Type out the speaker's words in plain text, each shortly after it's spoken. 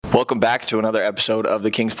Welcome back to another episode of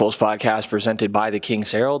the King's Pulse podcast presented by the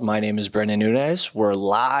King's Herald. My name is Brendan Nunez. We're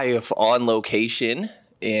live on location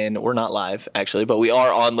we're not live actually, but we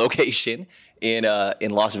are on location in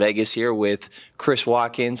Las Vegas here with Chris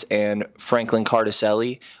Watkins and Franklin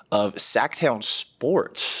Cardicelli of Sacktown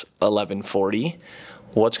Sports 1140.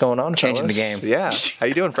 What's going on, Changing fellas? the game. Yeah. How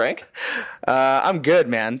you doing, Frank? I'm good,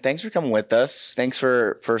 man. Thanks for coming with us. Thanks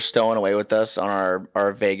for stowing away with us on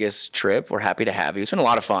our Vegas trip. We're happy to have you. It's been a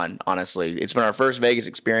lot of fun, honestly. It's been our first Vegas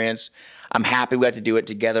experience. I'm happy we got to do it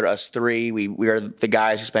together, us three. We are the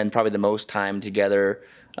guys who spend probably the most time together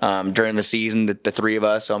during the season, the three of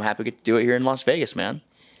us. So I'm happy we get to do it here in Las Vegas, man.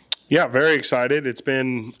 Yeah, very excited. It's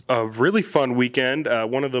been a really fun weekend.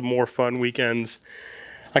 One of the more fun weekends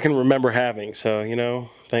I can remember having. So,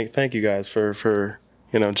 thank you guys for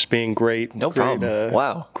just being great. No problem.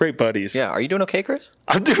 Wow. Great buddies. Yeah. Are you doing okay, Chris?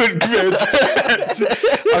 I'm doing good.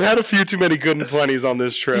 I've had a few too many good and plenties on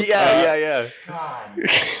this trip. Yeah.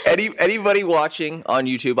 Anybody watching on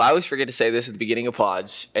YouTube, I always forget to say this at the beginning of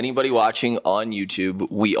pods. Anybody watching on YouTube,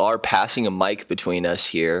 we are passing a mic between us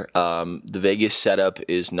here. The Vegas setup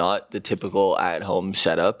is not the typical at-home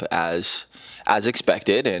setup as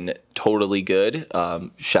expected, and totally good.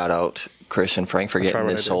 Shout out Chris and Frank for getting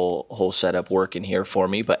this whole setup working here for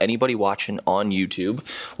me. But anybody watching on YouTube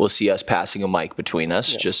will see us passing a mic between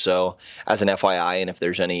us, just so as an FYI, and if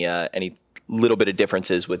there's any little bit of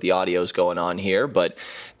differences with the audios going on here, but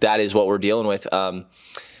that is what we're dealing with. I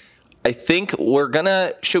think we're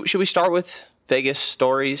gonna should we start with Vegas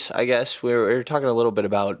stories? I guess we're talking a little bit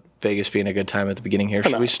about Vegas being a good time at the beginning here.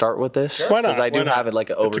 Should we start with this? Sure. Why not? Because I do have it like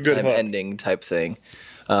an overtime ending type thing.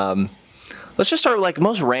 Let's just start with like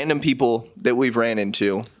most random people that we've ran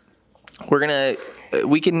into.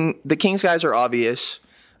 The Kings guys are obvious.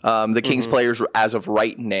 The Kings players as of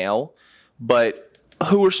right now, but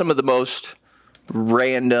who are some of the most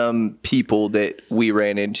random people that we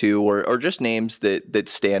ran into, or just names that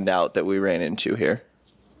stand out that we ran into here?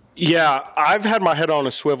 Yeah, I've had my head on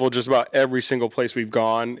a swivel just about every single place we've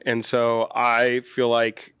gone, and so I feel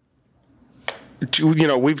like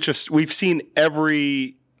we've seen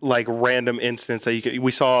every like random instance that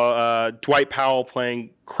we saw Dwight Powell playing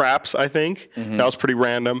craps, I think. That was pretty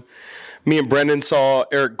random. Me and Brendan saw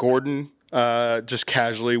Eric Gordon just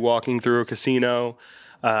casually walking through a casino.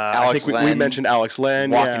 I think we mentioned Alex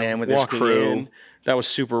Len walking in with his crew. That was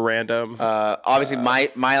super random. Obviously,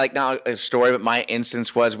 my like not a story, but my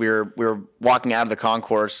instance was we were walking out of the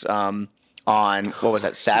concourse on what was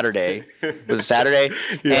that, Saturday? Was it Saturday?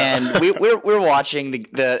 Yeah. And we were watching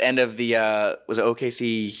the end of the was it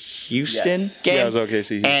OKC Houston game? Yeah, it was OKC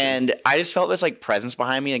Houston. And I just felt this like presence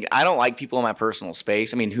behind me. Like, I don't like people in my personal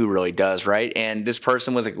space. I mean, who really does, right? And this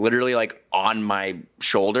person was like literally like on my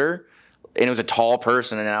shoulder. And it was a tall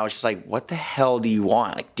person, and I was just like, what the hell do you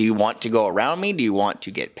want? Like, do you want to go around me? Do you want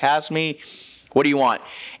to get past me? What do you want?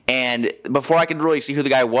 And before I could really see who the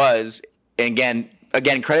guy was, and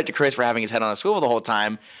again, credit to Chris for having his head on a swivel the whole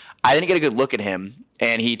time, I didn't get a good look at him.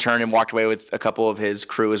 And he turned and walked away with a couple of his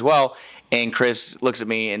crew as well. And Chris looks at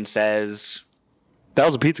me and says, that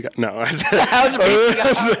was a pizza guy. No, that was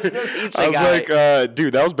a pizza guy. Like,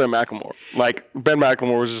 dude, that was Ben McLemore. Like, Ben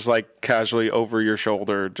McLemore was just like casually over your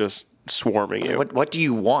shoulder, just swarming you. What do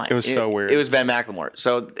you want? It was so weird. It was Ben McLemore.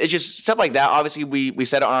 So it's just stuff like that. Obviously, we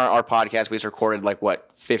said it on our podcast. We just recorded like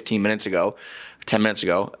 10 minutes ago.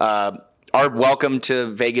 Our welcome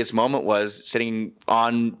to Vegas moment was sitting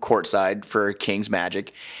on courtside for Kings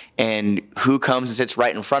Magic, and who comes and sits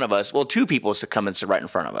right in front of us? Well, two people come and sit right in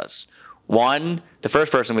front of us. One, the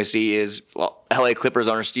first person we see is LA Clippers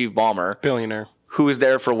owner Steve Ballmer, billionaire, who is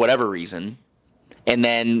there for whatever reason, and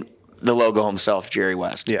then the logo himself, Jerry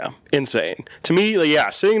West. Yeah, insane. To me,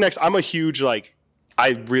 sitting next, I'm a huge, I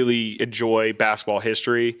really enjoy basketball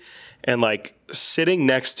history, and, sitting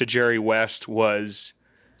next to Jerry West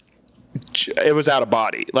it was out of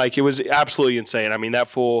body. It was absolutely insane. I mean, that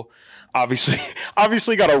fool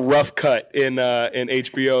obviously got a rough cut in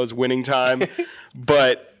HBO's Winning Time,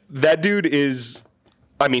 but that dude is...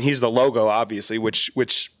 I mean, he's the logo, obviously, which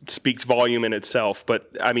speaks volume in itself, but,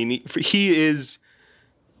 I mean, he's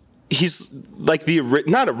like the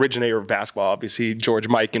not originator of basketball. Obviously, George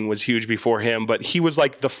Mikan was huge before him, but he was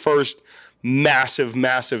like the first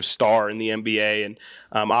massive star in the NBA. And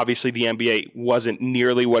obviously, the NBA wasn't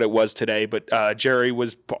nearly what it was today. But Jerry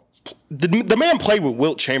was the man played with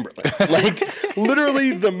Wilt Chamberlain.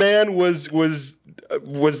 Literally, the man was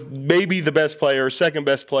maybe the best player, second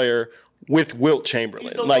best player with Wilt Chamberlain.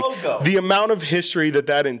 He's the like logo. the amount of history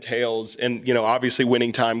that entails, and obviously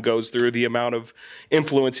winning time goes through the amount of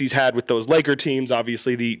influence he's had with those Laker teams.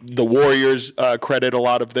 Obviously the Warriors credit a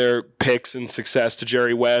lot of their picks and success to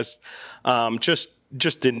Jerry West.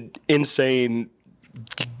 Just an insane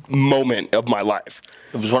moment of my life.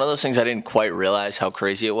 It was one of those things I didn't quite realize how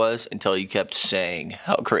crazy it was until you kept saying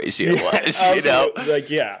how crazy it was.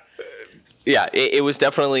 Yeah, it was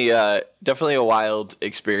definitely a wild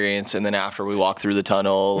experience. And then after we walked through the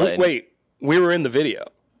tunnel, wait, we were in the video.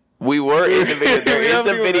 We were in the video. There is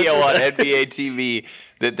a video on NBA TV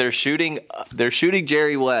that they're shooting. They're shooting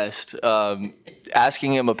Jerry West,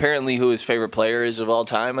 asking him apparently who his favorite player is of all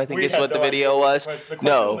time. I think is what the video was. The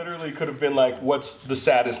question literally could have been like, "What's the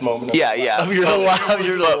saddest moment?" Of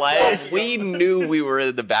your life. We knew we were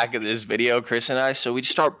in the back of this video, Chris and I, so we'd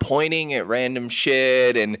start pointing at random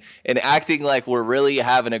shit and acting like we're really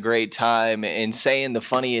having a great time and saying the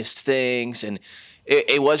funniest things. And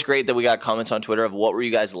it was great that we got comments on Twitter of what were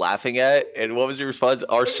you guys laughing at and what was your response?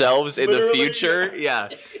 Ourselves in the future. Yeah.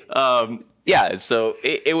 So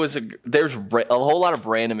it was there's a whole lot of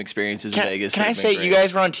random experiences in Vegas. Can I say you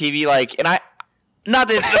guys were on TV and I not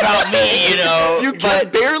that it's about me, you can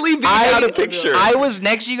barely be out of picture. I was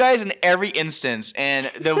next to you guys in every instance, and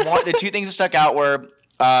the two things that stuck out were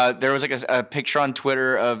there was a picture on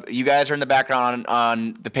Twitter of you guys are in the background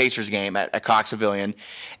on the Pacers game at Cox Pavilion,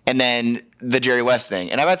 and then the Jerry West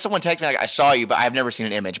thing. And I've had someone text me I saw you, but I've never seen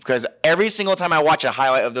an image because every single time I watch a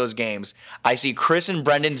highlight of those games, I see Chris and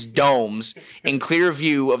Brendan's domes in clear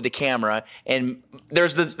view of the camera, and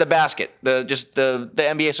there's the basket, the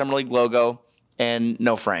NBA Summer League logo, and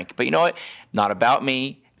no Frank. But you know what? Not about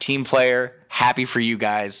me. Team player. Happy for you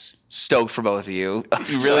guys. Stoked for both of you.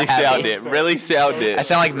 You really sounded. Really sounded. I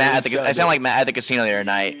sound like Matt at the casino the other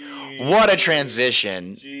night. What a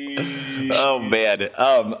transition. Oh man.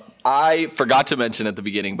 I forgot to mention at the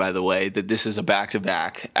beginning, by the way, that this is a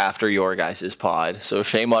back-to-back after your guys' pod. So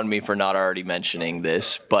shame on me for not already mentioning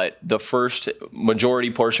this. But the first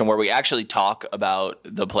majority portion where we actually talk about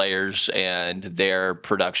the players and their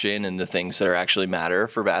production and the things that are actually matter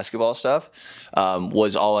for basketball stuff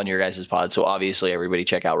was all on your guys' pod. So obviously everybody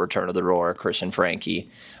check out Return of the Roar, Chris and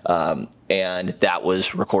Frankie. And that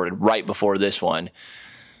was recorded right before this one.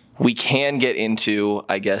 We can get into,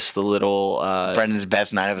 I guess, the little Brendan's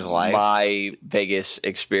best night of his life. My Vegas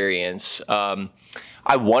experience. I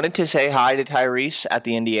wanted to say hi to Tyrese at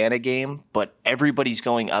the Indiana game, but everybody's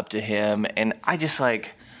going up to him, and I just I'm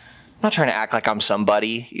not trying to act like I'm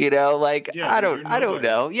somebody, I don't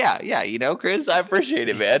know. Yeah, Chris, I appreciate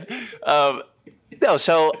it, man. No,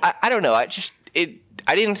 so I don't know. I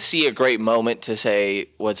didn't see a great moment to say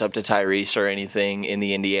what's up to Tyrese or anything in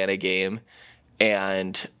the Indiana game,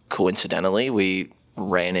 and coincidentally, we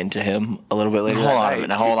ran into him a little bit later.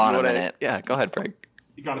 Hold on a minute. Yeah, go ahead, Frank.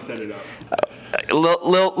 You gotta set it up.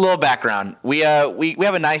 Little background. We have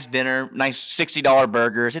a nice dinner, nice $60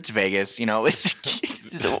 burgers. It's Vegas,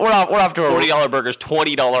 we're off to a $40 burgers,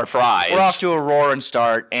 $20 fries. We're off to a roaring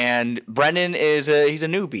start, and Brendan he's a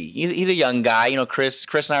newbie. He's a young guy. Chris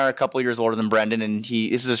and I are a couple years older than Brendan, and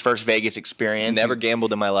this is his first Vegas experience. Never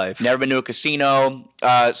gambled in my life. Never been to a casino.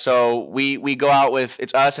 So we go out with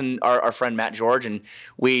it's us and our friend Matt George, and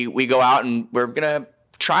we go out and we're gonna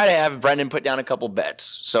try to have Brendan put down a couple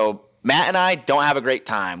bets. So Matt and I don't have a great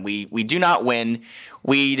time. We do not win.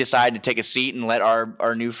 We decide to take a seat and let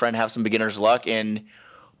our new friend have some beginner's luck, and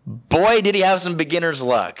boy, did he have some beginner's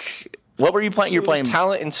luck. What were you playing? You're playing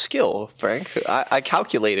talent and skill, Frank. I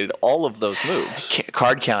calculated all of those moves.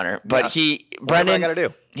 Card counter. But Brendan, what do I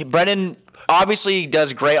gotta do? Brendan obviously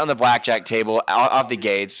does great on the blackjack table off the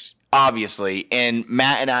gates. Obviously, and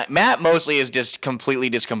Matt mostly is just completely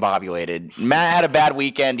discombobulated. Matt had a bad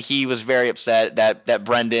weekend. He was very upset that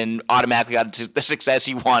Brendan automatically got the success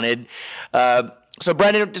he wanted. So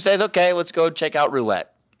Brendan just says, okay, let's go check out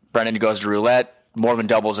roulette. Brendan goes to roulette, more than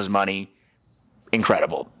doubles his money.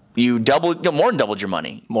 Incredible. You more than doubled your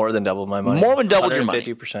money. More than doubled my money. More than doubled your money.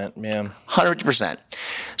 50%, yeah. 100%.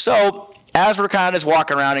 So as we're kind of just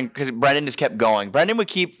walking around, and because Brendan just kept going, Brendan would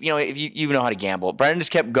keep, if you know how to gamble, Brendan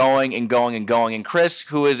just kept going and going and going. And Chris,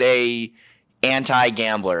 who is a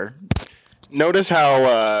anti-gambler. Notice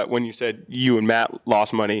how when you said you and Matt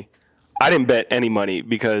lost money, I didn't bet any money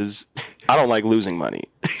because I don't like losing money.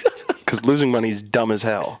 Because losing money is dumb as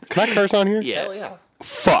hell. Can I curse on here? Yeah. Hell yeah.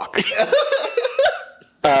 Fuck.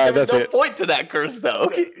 That's no it. point to that curse,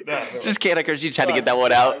 though. No. Just can't curse. You just had to get that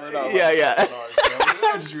one out. Yeah.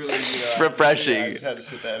 Just really, Refreshing. I just had to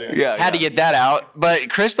sit that in. Yeah. Had to get that out. But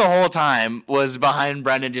Chris the whole time was behind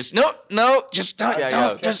Brendan. Just no, just don't,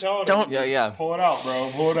 don't. Yeah. Pull it out,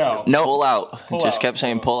 bro. Pull it out. No, Pull out. Just kept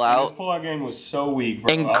saying pull His out. pull-out game was so weak,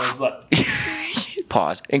 bro. I was like,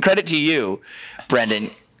 Pause. And credit to you, Brendan.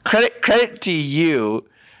 Credit to you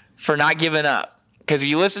for not giving up. Because if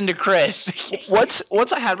you listen to Chris,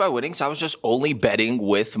 Once I had my winnings, I was just only betting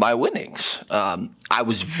with my winnings. I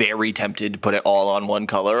was very tempted to put it all on one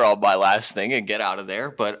color on my last thing and get out of there,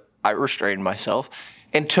 but I restrained myself.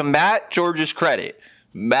 And to Matt George's credit,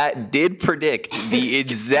 Matt did predict the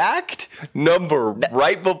exact number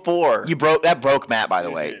right before. that broke Matt, by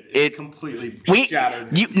the way. it completely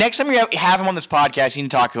shattered. Next time you have him on this podcast, you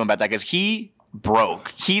need to talk to him about that because he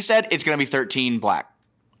broke. He said it's going to be 13 black.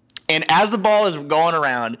 And as the ball is going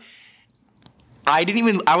around, I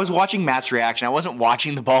was watching Matt's reaction. I wasn't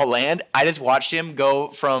watching the ball land. I just watched him go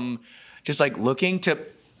from just like looking to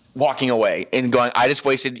walking away and going,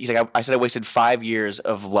 he's like, I said I wasted 5 years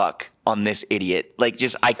of luck on this idiot. Like,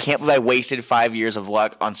 I can't believe I wasted 5 years of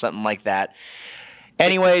luck on something like that.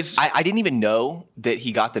 Anyways, I didn't even know that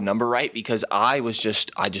he got the number right because I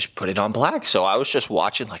just put it on black. So I was just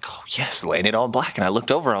watching like, oh yes, landed on black. And I looked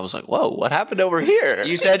over and I was like, whoa, what happened over here?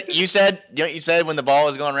 you said when the ball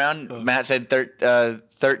was going around, Matt said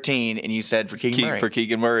 13, and you said for Keegan Murray. For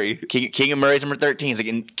Keegan Murray. Keegan Murray's number 13. So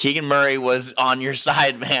Keegan Murray was on your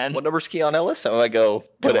side, man. What number's Keon Ellis? I'm going to go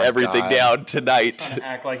put my everything God. down tonight.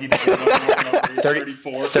 Act like he did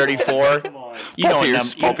 34. 34. Come on. You know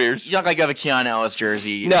Paul Pierce. You look like you have a Keon Ellis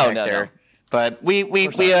jersey. No. But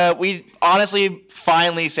we honestly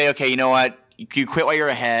finally say, okay, you know what? You quit while you're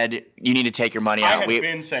ahead. You need to take your money out. had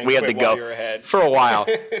been saying we have quit to go while you're ahead. for a while.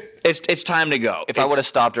 It's time to go. If I would have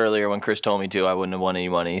stopped earlier when Chris told me to, I wouldn't have won any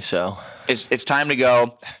money. So it's time to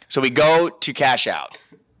go. So we go to cash out.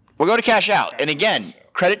 We'll go to cash out. And again,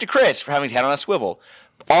 credit to Chris for having his head on a swivel.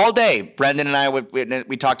 All day, Brendan and I,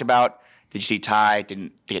 we talked about, did you see Ty?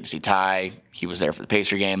 Didn't get to see Ty. He was there for the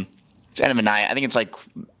Pacer game. It's the end of the night. I think it's like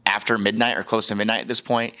after midnight or close to midnight at this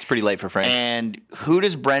point. it's pretty late for Frank. And who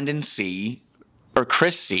does Brendan see or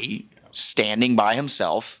Chris see standing by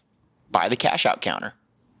himself by the cash out counter?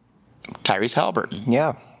 Tyrese Halliburton.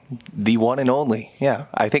 Yeah, the one and only. Yeah,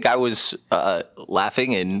 I think I was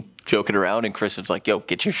laughing and joking around, and Chris was like, "Yo,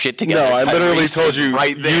 get your shit together." No, I literally Tyrese told you,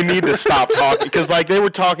 right there. you need to stop talking. Because, like, they were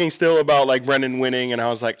talking still about, like, Brendan winning, and I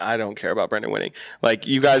was like, I don't care about Brendan winning. Like,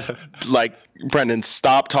 you guys, like, Brendan,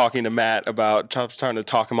 stop talking to Matt about trying to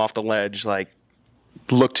talk him off the ledge. Like,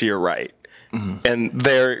 look to your right. Mm-hmm. And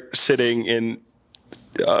they're sitting in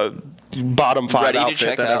bottom five Ready to outfit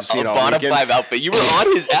check that out I've seen a all bottom weekend. 5 outfit. You were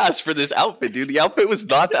on his ass for this outfit, dude. The outfit was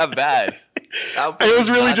not that bad. It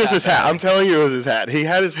was really just his hat. I'm telling you, it was his hat. He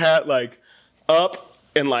had his hat like up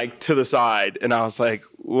and like to the side, and I was like,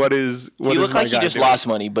 "What is?" He looked like he just lost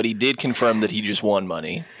money, but he did confirm that he just won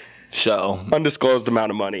money. So undisclosed amount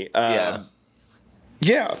of money. Yeah.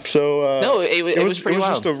 So no, it was pretty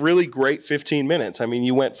wild. just a really great 15 minutes. I mean,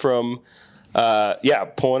 you went from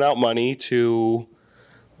pulling out money to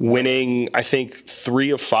winning, I think 3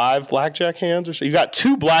 of 5 blackjack hands or so. You got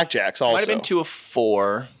 2 blackjacks also. Might have been 2 of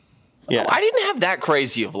 4. Yeah. I didn't have that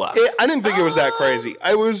crazy of luck. I didn't think it was that crazy.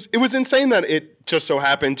 It was insane that it just so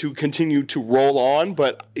happened to continue to roll on.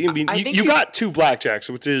 But I mean, you got 2 blackjacks,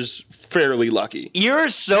 which is fairly lucky. You're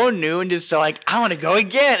so new and just so like, I want to go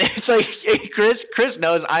again. It's like, hey, Chris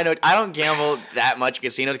knows I know I don't gamble that much in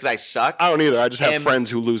casinos because I suck. I don't either. I just have friends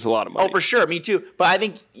who lose a lot of money. Oh, for sure, me too. But I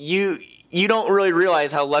think you don't really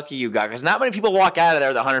realize how lucky you got because not many people walk out of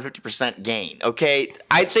there with 150% gain, okay?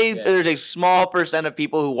 I'd say there's a small percent of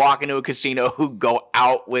people who walk into a casino who go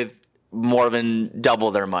out with more than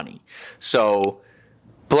double their money. So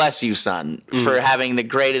bless you, son, for having the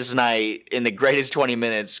greatest night in the greatest 20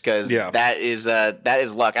 minutes because that is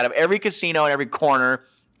luck. Out of every casino in every corner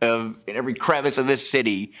in every crevice of this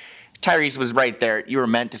city, Tyrese was right there. You were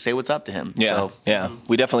meant to say what's up to him. Yeah, so, yeah.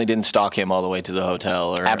 We definitely didn't stalk him all the way to the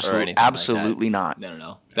hotel or anything. Absolutely like not.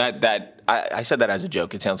 No. I said that as a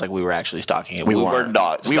joke. It sounds like we were actually stalking him. We were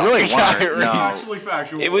not. We really stalking weren't. him. No. Absolutely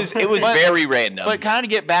factual. It was very random. But kind of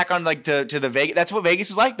get back on like to the Vegas. That's what Vegas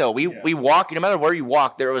is like, though. We walk. No matter where you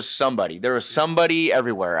walk, there was somebody. There was somebody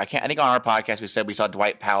everywhere. I think on our podcast we said we saw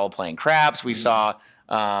Dwight Powell playing craps. We saw.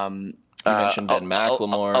 You mentioned Ben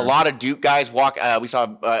McLemore. A lot of Duke guys walk. We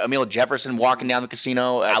saw Emil Jefferson walking down the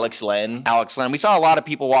casino. Alex Len. We saw a lot of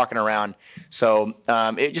people walking around. So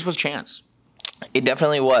it just was chance. It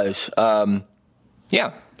definitely was.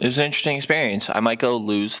 Yeah, it was an interesting experience. I might go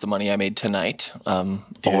lose the money I made tonight, or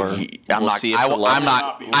we'll see if I the will luck-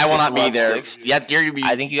 not be there. sticks. Yeah, you're gonna be.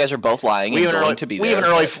 I think you guys are both lying. we and have an going early, to be we have there,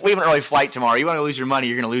 an but- early flight tomorrow. You want to lose your money,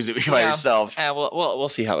 you're gonna lose it by yourself. Yeah, we'll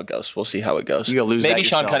see how it goes. We'll see how it goes. You go lose Maybe that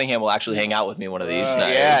Sean yourself. Cunningham will actually hang out with me one of these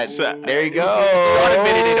nights. Yeah, there you go. Sean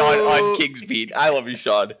admitted it on King's Beat. I love you,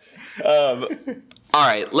 Sean. All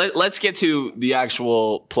right, let's get to the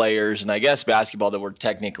actual players and I guess basketball that we're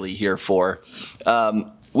technically here for.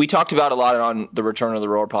 We talked about a lot on the Return of the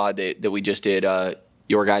Roar pod that we just did,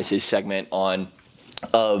 your guys' segment of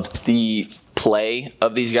the play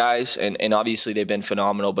of these guys, and obviously they've been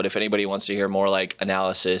phenomenal, but if anybody wants to hear more like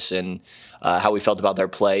analysis and how we felt about their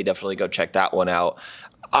play, definitely go check that one out.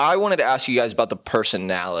 I wanted to ask you guys about the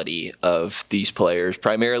personality of these players,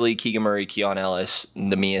 primarily Keegan Murray, Keon Ellis,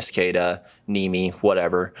 Neemias Queta, Nemi,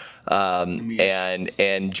 whatever,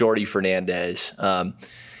 and Jordy Fernandez. I'm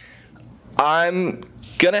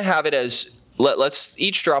going to have it as let's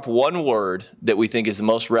each drop one word that we think is the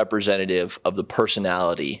most representative of the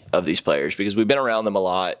personality of these players, because we've been around them a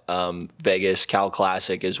lot, Vegas, Cal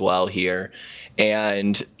Classic as well here,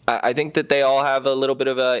 and I think that they all have a little bit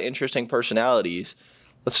of interesting personalities.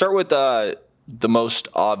 Let's start with the most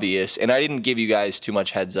obvious, and I didn't give you guys too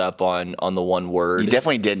much heads up on the one word. You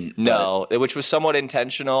definitely didn't. No, which was somewhat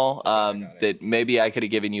intentional, that maybe I could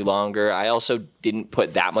have given you longer. I also didn't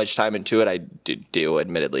put that much time into it. I do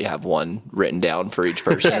admittedly have one written down for each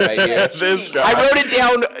person right here. This guy. I wrote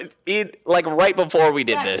it down right before we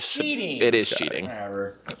did this. cheating. It is cheating.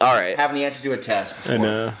 Whatever. All right. Having the answer to a test before.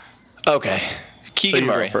 And Okay. Keegan you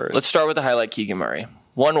go Murray. first. Let's start with the highlight Keegan Murray.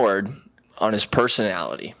 One word on his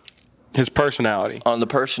personality. his personality. On the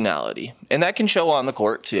personality. And that can show on the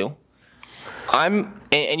court too. And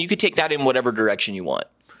you could take that in whatever direction you want.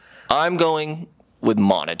 I'm going with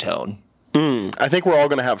monotone. I think we're all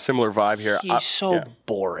going to have similar vibe here. He's so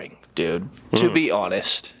boring, dude. To be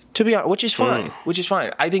honest, which is fine. Which is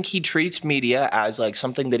fine. I think he treats media as like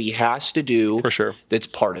something that he has to do. For sure. That's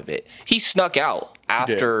part of it. He snuck out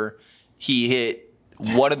after he hit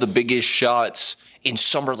one of the biggest shots in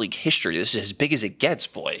Summer League history. This is as big as it gets,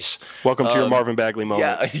 boys. Welcome to your Marvin Bagley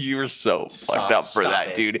moment. Yeah, you were so fucked up for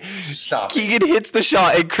that, dude. Stop it. Keegan hits the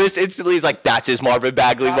shot, and Chris instantly is like, "That's his Marvin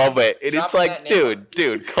Bagley moment." And it's dropping like, that name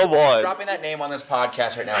dude, come on. Dropping that name on this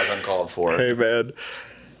podcast right now is uncalled for. Hey, man.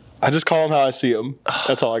 I just call him how I see him.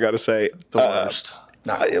 That's all I got to say. The worst.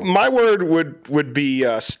 Not cool. My word would be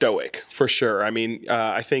stoic for sure. I mean,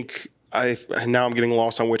 I think now I'm getting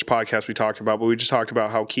lost on which podcast we talked about, but we just talked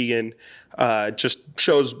about how Keegan just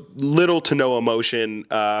shows little to no emotion,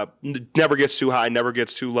 never gets too high, never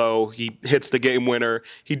gets too low. He hits the game winner.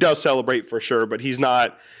 He does celebrate for sure, but he's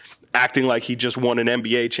not acting like he just won an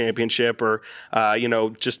NBA championship or,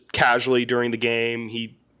 just casually during the game.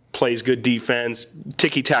 He plays good defense,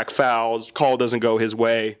 ticky-tack fouls, call doesn't go his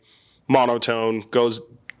way, monotone, goes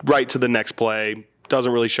right to the next play,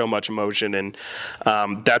 doesn't really show much emotion. And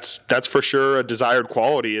that's for sure a desired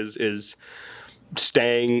quality is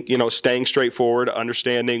staying straightforward,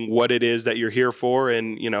 understanding what it is that you're here for.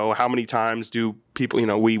 And, how many times do people,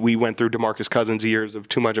 we went through DeMarcus Cousins' years of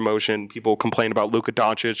too much emotion. People complain about Luka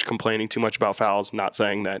Doncic complaining too much about fouls, not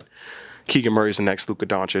saying that Keegan Murray's the next Luka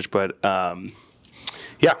Doncic, but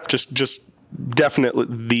just definitely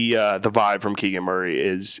the vibe from Keegan Murray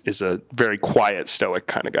is a very quiet, stoic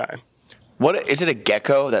kind of guy. What is it? A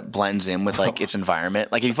gecko that blends in with like its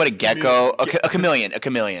environment? Like if you put a gecko, a chameleon.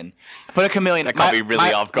 Put a chameleon. That caught me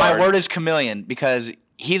really off guard. My word is chameleon because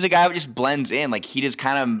he's a guy who just blends in. Like he just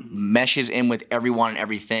kind of meshes in with everyone and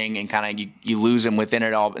everything, and kind of you lose him within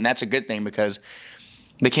it all. And that's a good thing because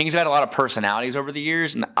the Kings have had a lot of personalities over the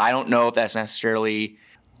years, and I don't know if that's necessarily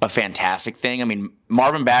a fantastic thing. I mean,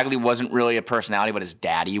 Marvin Bagley wasn't really a personality, but his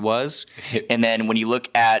daddy was. And then when you look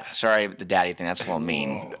at, the daddy thing, that's a little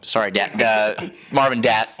mean. Sorry, Marvin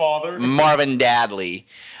Dadley. Marvin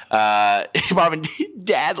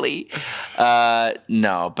Dadley.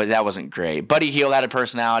 No, but that wasn't great. Buddy Hield had a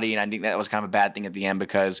personality, and I think that was kind of a bad thing at the end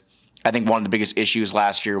because I think one of the biggest issues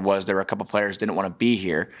last year was there were a couple players that didn't want to be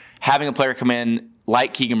here. Having a player come in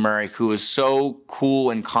like Keegan Murray, who is so cool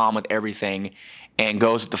and calm with everything and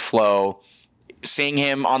goes with the flow, seeing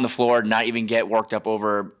him on the floor not even get worked up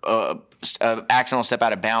over an accidental step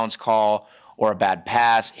out of bounds call or a bad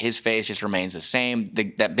pass, his face just remains the same.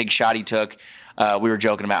 That big shot he took, we were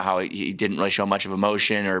joking about how he didn't really show much of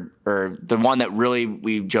emotion, or the one that really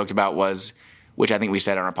we joked about was, which I think we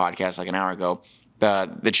said on our podcast like an hour ago,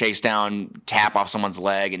 the chase down tap off someone's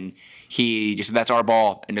leg, and he just said, that's our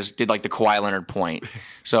ball, and just did like the Kawhi Leonard point.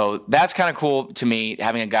 So that's kind of cool to me,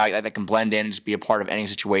 having a guy that can blend in and just be a part of any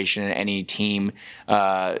situation, any team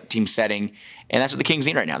setting. And that's what the Kings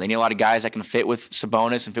need right now. They need a lot of guys that can fit with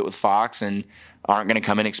Sabonis and fit with Fox and aren't going to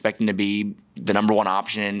come in expecting to be the number one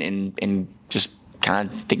option and just kind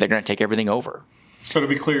of think they're going to take everything over. So to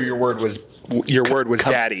be clear, your word was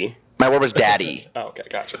daddy. My word was daddy. Oh, okay,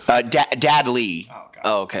 gotcha. Dad Lee.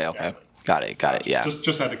 Oh, okay. Got it. Yeah.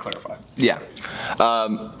 Just had to clarify. Yeah.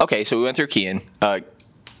 Okay, so we went through Keegan.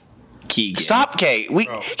 Keegan. Stop, Kay.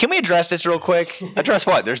 Can we address this real quick? Address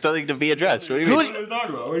what? There's nothing to be addressed. What do you mean? What are you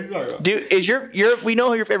talking about? Dude, is your we know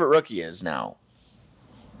who your favorite rookie is now.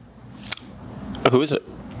 Who is it?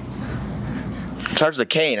 Starts with a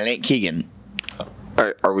K and it ain't Keegan.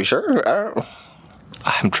 Are we sure?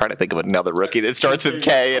 I'm trying to think of another rookie that starts with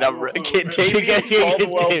K, and Keon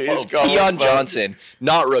Johnson,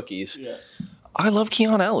 not rookies. Yeah. I love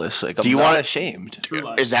Keon Ellis. Like, I'm not ashamed.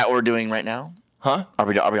 Is that what we're doing right now? Huh? Are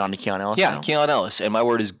we on to Keon Ellis? Yeah, now? Keon Ellis, and my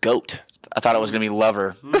word is GOAT. I thought it was gonna be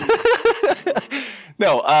lover.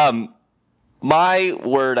 No, my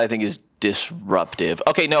word I think is disruptive.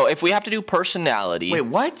 Okay, no, if we have to do personality. Wait,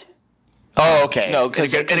 what? Oh, okay. No, in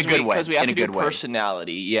a good way. Because we have to do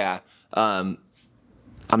personality. Yeah.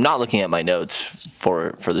 I'm not looking at my notes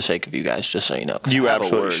for the sake of you guys, just so you know. You I have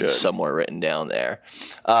absolutely a word should. Somewhere written down there.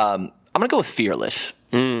 I'm gonna go with fearless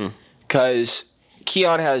because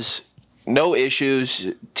Keon has no issues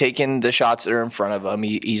taking the shots that are in front of him.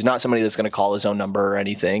 He's not somebody that's going to call his own number or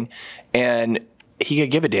anything, and he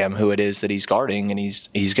could give a damn who it is that he's guarding, and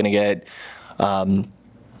he's going to get all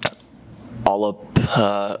up.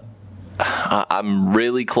 I'm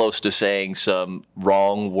really close to saying some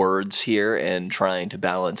wrong words here and trying to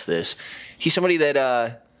balance this. He's somebody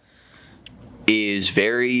that is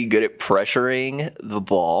very good at pressuring the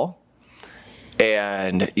ball.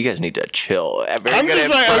 And you guys need to chill. I'm trying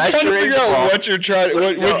to figure out what you're trying,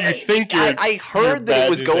 what you think you're. I heard that it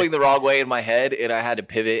was going the wrong way in my head, and I had to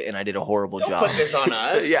pivot, and I did a horrible job. Put this on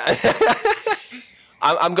us. Yeah.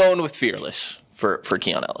 I'm going with fearless for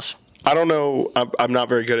Keon Ellis. I don't know. I'm not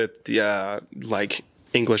very good at the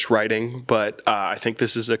English writing, but I think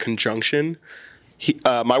this is a conjunction.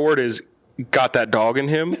 My word is got that dog in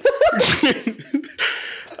him.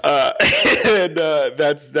 And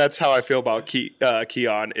that's how I feel about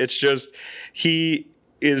Keon. It's just he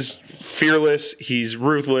is fearless. He's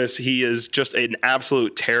ruthless. He is just an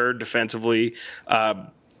absolute terror defensively.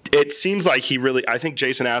 It seems like he really. I think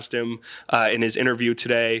Jason asked him in his interview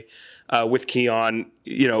today with Keon.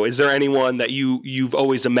 Is there anyone that you've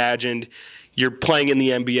always imagined you're playing in the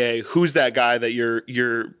NBA? Who's that guy that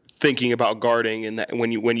you're thinking about guarding, and that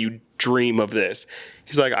when you dream of this?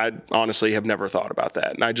 He's like, I honestly have never thought about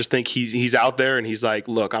that. And I just think he's out there and he's like,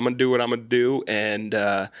 look, I'm going to do what I'm going to do, and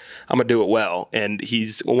I'm going to do it well. And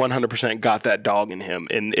he's 100% got that dog in him.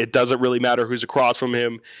 And it doesn't really matter who's across from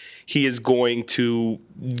him. He is going to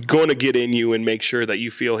get in you and make sure that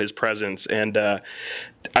you feel his presence. And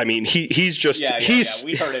I mean, he's just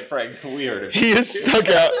we heard it, Frank. We heard it. He is stuck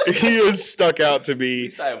out. He is stuck out to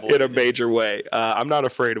me in a major way. I'm not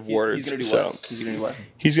afraid of words. He's gonna do what?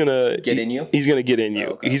 He's gonna get in you. He's gonna get in you.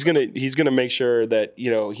 Okay. He's gonna make sure that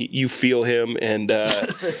you feel him. And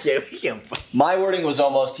My wording was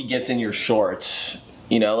almost he gets in your shorts.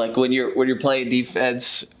 Like when you're playing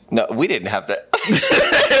defense. No, we didn't have to.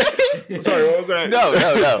 Sorry, what was that? No.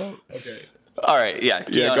 Okay. All right, yeah.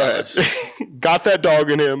 Yeah, go ahead. Got that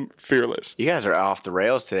dog in him, fearless. You guys are off the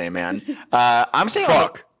rails today, man. I'm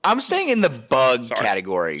staying in the bug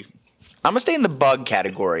category. I'm gonna stay in the bug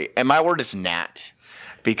category, and my word is gnat,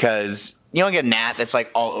 because you don't get a gnat that's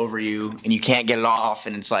like all over you and you can't get it off,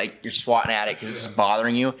 and it's like you're swatting at it because it's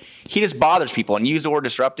bothering you. He just bothers people, and you use the word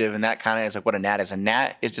disruptive, and that kind of is like what a gnat is. A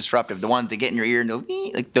gnat is disruptive. The ones that get in your ear and go,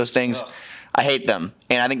 like those things. Oh. I hate them.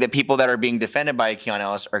 And I think that people that are being defended by Keon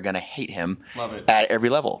Ellis are going to hate him at every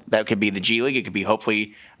level. That could be the G League. It could be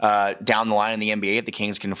hopefully down the line in the NBA if the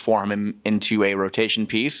Kings can form him into a rotation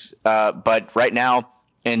piece. But right now,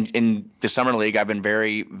 in the Summer League, I've been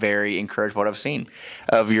very, very encouraged by what I've seen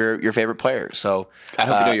of your favorite players. So I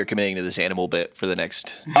hope you're committing to this animal bit for the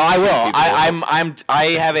next. Oh, I will. I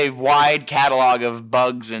have a wide catalog of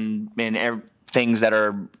bugs and things that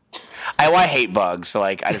are. I hate bugs, so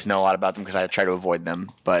I just know a lot about them because I try to avoid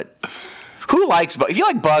them. But who likes bugs? If you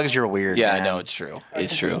like bugs, you're weird. Yeah, man. I know it's true.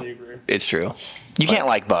 It's true. It's true. You can't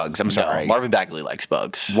like bugs. I'm sorry. Marvin Bagley likes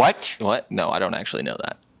bugs. What? No, I don't actually know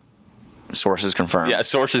that. Sources confirm. Yeah,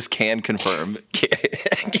 sources can confirm.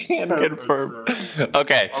 Can confirm.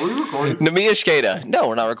 Okay. Are we recording? Namiya Shkeda. No,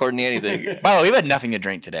 we're not recording anything. By the way, we've had nothing to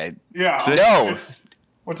drink today. Yeah. No.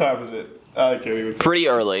 What time is it? I can't even tell. Pretty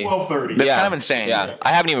early. 12:30. That's kind of insane. Yeah, I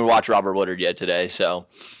haven't even watched Robert Woodard yet today, so.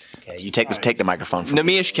 Okay, you take the microphone from me.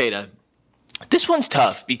 Namiya Shkeda. This one's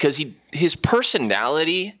tough because his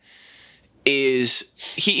personality is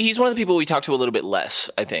he's one of the people we talk to a little bit less,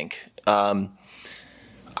 I think.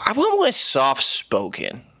 I went with soft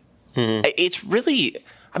spoken. It's really,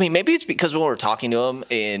 I mean, maybe it's because when we're talking to him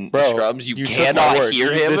in scrubs, you cannot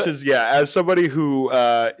hear him. This is as somebody who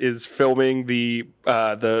is filming the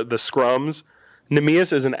scrums,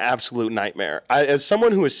 Namias is an absolute nightmare. As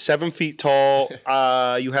someone who is 7 feet tall,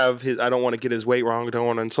 you have his. I don't want to get his weight wrong. I don't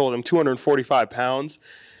want to insult him. 245 pounds,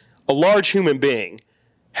 a large human being,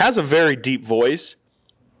 has a very deep voice.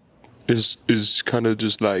 Is kind of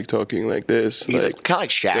just like talking like this. He's like, kind of like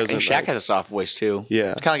Shaq. And Shaq has a soft voice too.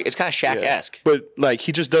 Yeah. It's kind of Shaq-esque. But like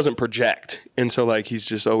he just doesn't project, and so like he's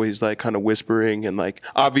just always like kind of whispering, and like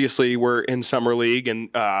obviously we're in summer league, and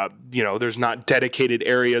there's not dedicated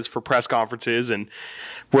areas for press conferences, and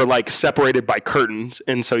we're like separated by curtains,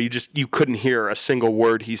 and so you couldn't hear a single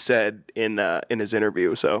word he said in his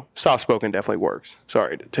interview. So soft spoken definitely works.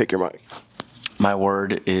 Sorry to take your mic. My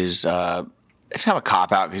word is. It's kind of a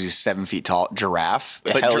cop-out because he's 7 feet tall. Giraffe.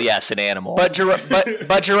 But hell yes, an animal. But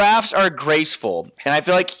giraffes are graceful. And I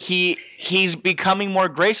feel like he's becoming more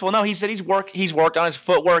graceful. No, he said he's worked on his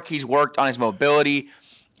footwork. He's worked on his mobility.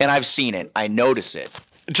 And I've seen it. I notice it.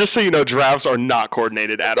 Just so you know, giraffes are not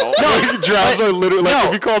coordinated at all. Giraffes are literally like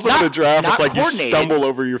if you call someone a giraffe, it's like you stumble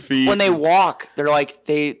over your feet. When they walk, they're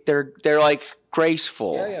like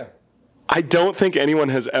graceful. Yeah. I don't think anyone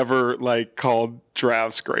has ever like called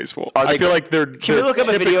giraffes graceful. I feel like they're we look up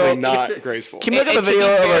a typically video? not graceful. Can we look up a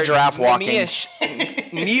video of a giraffe walking?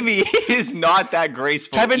 Neve is not that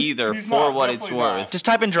graceful either, for what it's worth. Just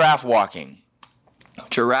type in giraffe walking.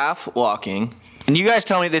 Giraffe walking. And you guys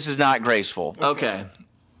tell me this is not graceful. Okay.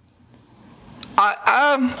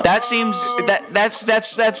 That seems that's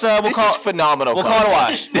This is phenomenal. We'll call it a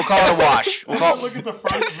wash. We'll call it a wash. Look at the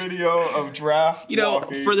first video of giraffe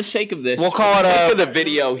walking. For the sake of this, We'll call it for the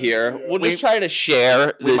video here. We'll just try to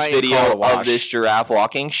share this might call it a video wash. of this giraffe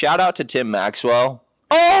walking. Shout out to Tim Maxwell.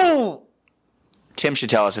 Oh, Tim should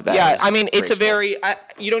tell us if that. Yeah, is I mean, it's a graceful. very.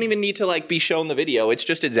 You don't even need to like be shown the video. It's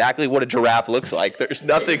just exactly what a giraffe looks like. There's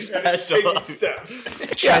nothing special. Taking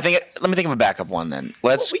steps. Let me think of a backup one then.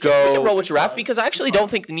 Let's We go. can roll with giraffe because I actually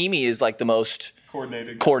don't think Nimi is like the most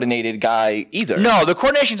coordinated guy either. No, the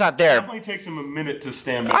coordination's not there. Definitely takes him a minute to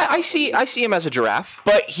stand up. I see him as a giraffe.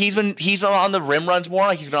 But he's been on the rim runs more.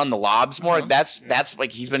 Like he's been on the lobs more. That's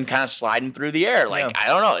like he's been kind of sliding through the air. Like I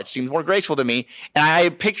don't know. It seems more graceful to me. And I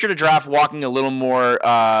pictured a giraffe walking a little more.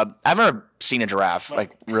 I've never seen a giraffe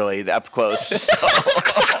like really up close. So.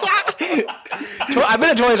 I've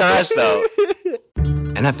been to Toys R Us though.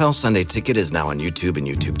 NFL Sunday Ticket is now on YouTube and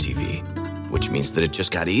YouTube TV, which means that it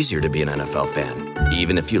just got easier to be an NFL fan,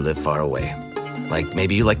 even if you live far away. Like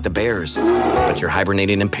maybe you like the Bears, but you're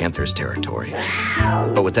hibernating in Panthers territory.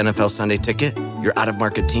 But with NFL Sunday Ticket, your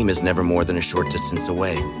out-of-market team is never more than a short distance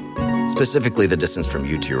away. Specifically, the distance from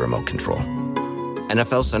you to your remote control.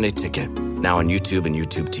 NFL Sunday Ticket, now on YouTube and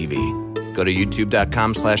YouTube TV. Go to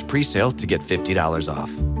youtube.com/presale to get $50 off.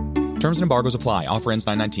 Terms and embargoes apply. Offer ends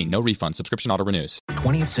 9/19. No refund. Subscription auto renews.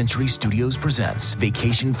 20th Century Studios presents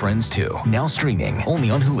Vacation Friends 2. Now streaming only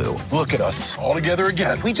on Hulu. Look at us, all together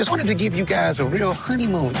again. We just wanted to give you guys a real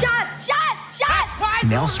honeymoon. Shots!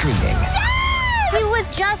 Now streaming. He was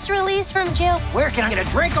just released from jail. Where can I get a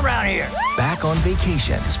drink around here? Back on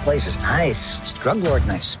vacation. This place is nice. It's drug lord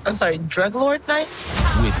nice. I'm sorry, drug lord nice?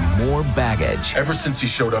 With more baggage. Ever since he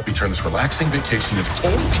showed up, he turned this relaxing vacation into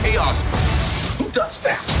total chaos. Who does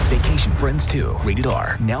that? Vacation Friends 2. Rated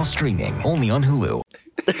R. Now streaming only on Hulu.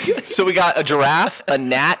 So we got a giraffe, a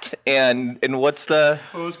gnat, and what's the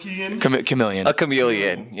Chameleon. a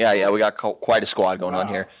chameleon? Yeah. We got quite a squad going on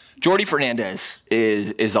here. Jordy Fernandez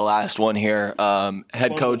is the last one here.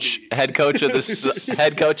 Head coach of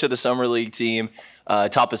the summer league team,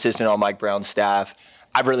 top assistant on Mike Brown's staff.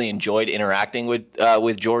 I've really enjoyed interacting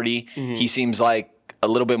with Jordy. Mm-hmm. He seems like a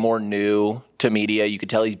little bit more new to media. You could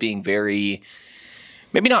tell he's being very,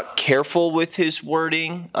 maybe not careful with his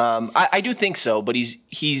wording. I do think so, but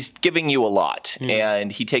he's giving you a lot,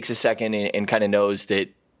 and he takes a second and kind of knows that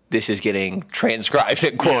this is getting transcribed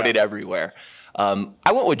and quoted everywhere.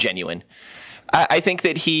 I went with genuine. I think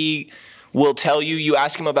that he will tell you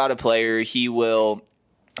ask him about a player, he will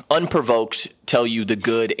unprovoked tell you the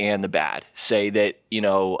good and the bad. Say that,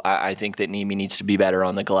 I think that Nimi needs to be better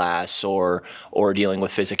on the glass or dealing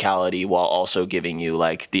with physicality while also giving you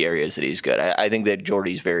like the areas that he's good. I think that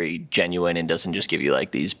Jordy's very genuine and doesn't just give you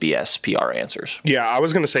like these BS PR answers. Yeah, I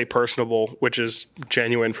was going to say personable, which is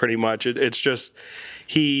genuine pretty much. It's just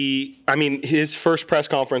his first press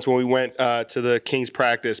conference when we went to the Kings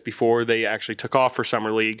practice before they actually took off for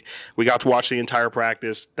Summer League, we got to watch the entire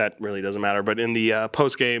practice. That really doesn't matter. But in the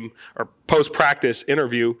post-game or post-practice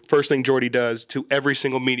interview, first thing Jordy does to every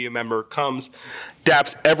single media member comes,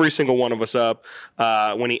 daps every single one of us up.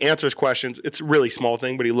 When he answers questions, it's a really small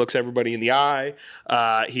thing, but he looks everybody in the eye.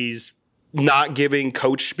 He's not giving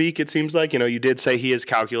coach speak, it seems like. You did say he is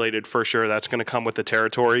calculated for sure. That's going to come with the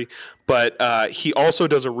territory. But he also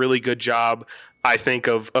does a really good job, I think,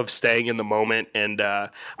 of staying in the moment. And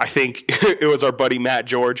I think it was our buddy Matt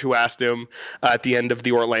George who asked him at the end of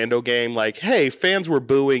the Orlando game, like, hey, fans were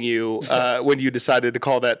booing you when you decided to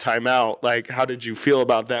call that timeout. Like, how did you feel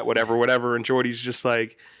about that? Whatever. And Jordy's just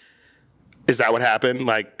like, is that what happened?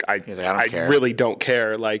 Like, I really don't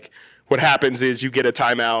care. Like, what happens is you get a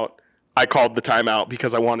timeout. I called the timeout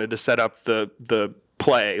because I wanted to set up the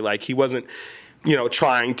play. Like, he wasn't,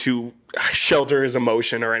 trying to shelter his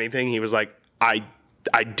emotion or anything. He was like, I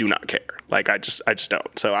do not care. Like, I just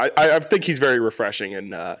don't. So I think he's very refreshing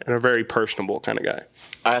and a very personable kind of guy.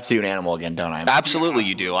 I have to do an animal again, don't I? Absolutely,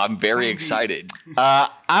 you do. I'm very excited.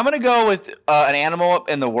 I'm going to go with an animal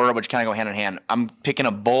and the word, which kind of go hand in hand. I'm picking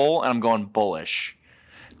a bull, and I'm going bullish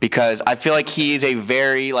because I feel like he's a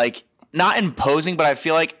very, like, not imposing, but I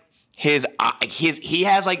feel like he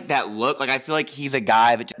has like that look. Like, I feel like he's a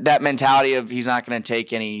guy that mentality of he's not going to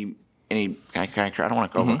take any. I don't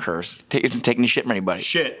want to go over curse. Take any shit from anybody.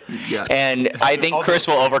 Shit. Yeah. And I think Chris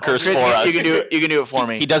will over curse for us. You can do it for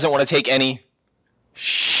me. He doesn't want to take any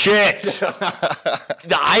shit.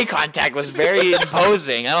 The eye contact was very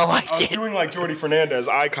imposing. I don't like it. I was doing like Jordy Fernandez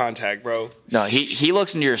eye contact, bro. No, he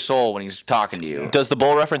looks into your soul when he's talking to you. Does the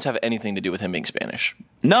bull reference have anything to do with him being Spanish?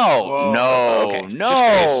 No. Okay.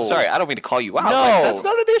 No. Sorry, I don't mean to call you out. No. Like, that's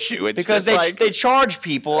not an issue. It's because they charge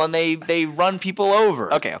people and they run people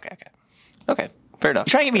over. Okay. Fair enough.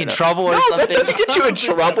 You trying to get me in trouble or something? No, that doesn't get you in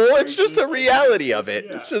trouble. It's just the reality of it.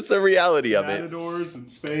 It's just the reality of it. Matadors in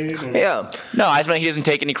Spain. Yeah. No, I just mean he doesn't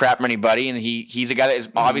take any crap from anybody, and he's a guy that is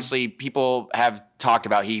obviously people have talked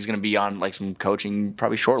about he's going to be on like some coaching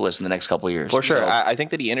probably short list in the next couple of years. For sure. So, I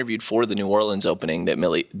think that he interviewed for the New Orleans opening that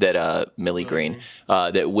Willie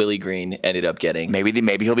Green ended up getting.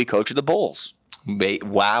 Maybe he'll be coach of the Bulls.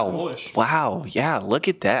 Wow. Yeah, look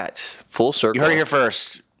at that. Full circle. You heard it here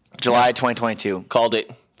first. July 2022. Called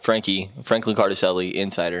it. Franklin Cardicelli,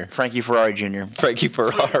 insider. Frankie Ferrari Jr. Frankie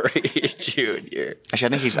Ferrari Jr.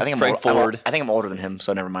 Actually, I think I'm older than him,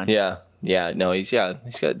 so never mind. Yeah. No, he's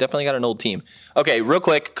definitely got an old team. Okay, real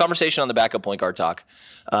quick conversation on the backup point guard talk.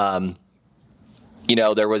 There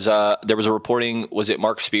was a reporting. Was it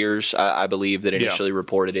Mark Spears? I believe that initially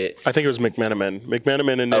reported it. I think it was McMenamin.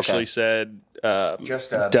 McMenamin initially said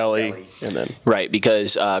just Delhi, and then right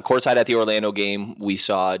because courtside at the Orlando game, we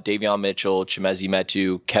saw Davion Mitchell, Chimezie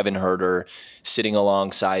Metu, Kevin Huerter. Sitting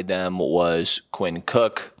alongside them was Quinn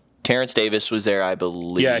Cook. Terrence Davis was there, I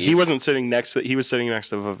believe. Yeah, he wasn't sitting next to. He was sitting next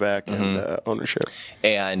to Vivek and ownership.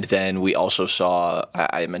 And then we also saw.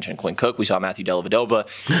 I mentioned Quinn Cook. We saw Matthew Dellavedova,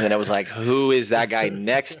 and then I was like, "Who is that guy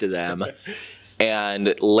next to them?"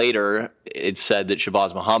 And later, it said that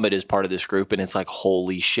Shabazz Muhammad is part of this group, and it's like,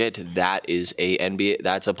 holy shit, that is a NBA.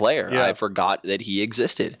 That's a player. Yeah. I forgot that he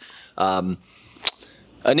existed.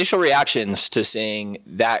 Initial reactions to seeing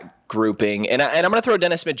that grouping, and I'm going to throw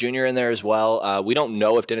Dennis Smith Jr. in there as well. We don't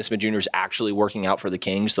know if Dennis Smith Jr. is actually working out for the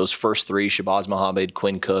Kings. Those first three, Shabazz Muhammad,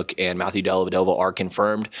 Quinn Cook, and Matthew Dellavedova, are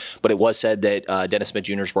confirmed. But it was said that Dennis Smith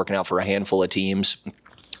Jr. is working out for a handful of teams.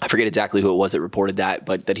 I forget exactly who it was that reported that,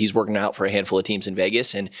 but that he's working out for a handful of teams in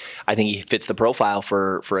Vegas, and I think he fits the profile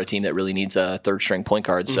for a team that really needs a third-string point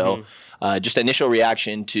guard. So just initial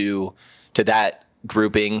reaction to that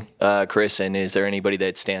grouping, Chris, and is there anybody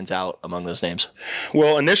that stands out among those names?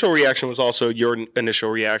 Well, initial reaction was also your initial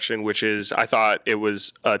reaction, which is I thought it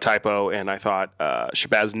was a typo, and I thought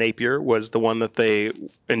Shabazz Napier was the one that they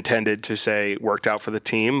intended to say worked out for the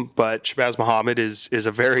team, but Shabazz Muhammad is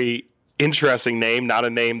a very interesting name, not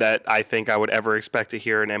a name that I think I would ever expect to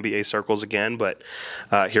hear in NBA circles again, but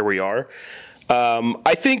here we are.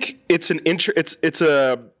 I think it's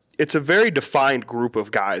a very defined group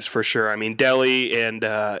of guys for sure. I mean, Delly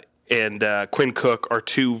and Quinn Cook are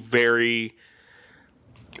two very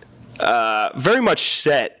much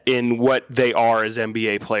set in what they are as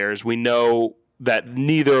NBA players. We know that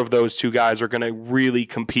neither of those two guys are going to really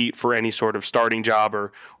compete for any sort of starting job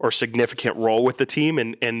or significant role with the team.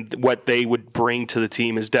 And what they would bring to the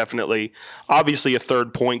team is definitely, obviously, a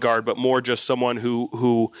third point guard, but more just someone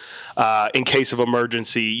who in case of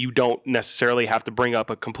emergency, you don't necessarily have to bring up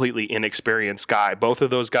a completely inexperienced guy. Both of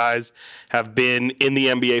those guys have been in the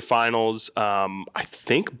NBA Finals. I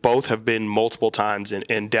think both have been multiple times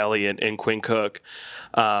in Delly and Quinn Cook.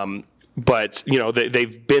 But,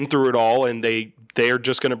 they've been through it all, and they are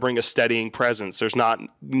just going to bring a steadying presence. There's not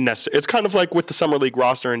necessarily – it's kind of like with the Summer League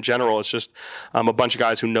roster in general. It's just a bunch of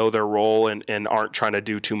guys who know their role and aren't trying to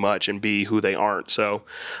do too much and be who they aren't. So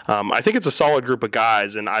I think it's a solid group of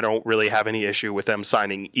guys, and I don't really have any issue with them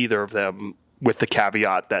signing either of them with the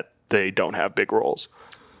caveat that they don't have big roles.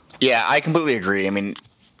 Yeah, I completely agree. I mean,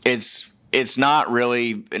 it's not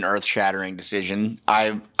really an earth-shattering decision.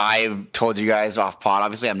 I've told you guys off pod,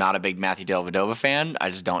 obviously, I'm not a big Matthew Dellavedova fan. I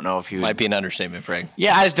just don't know if he would... Might be an understatement, Frank.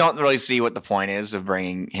 Yeah, I just don't really see what the point is of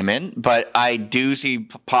bringing him in. But I do see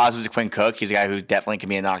positives of Quinn Cook. He's a guy who definitely can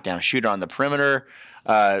be a knockdown shooter on the perimeter.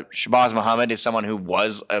 Shabazz Muhammad is someone who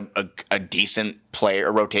was a decent player,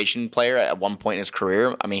 a rotation player at one point in his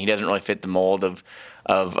career. I mean, he doesn't really fit the mold of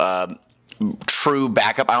true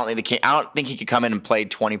backup. I don't think he could come in and play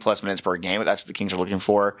 20 plus minutes per game, but that's what the Kings are looking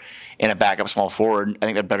for in a backup small forward. I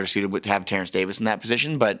think they're better suited to have Terrence Davis in that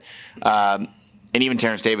position, but and even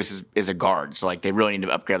Terrence Davis is a guard, so like they really need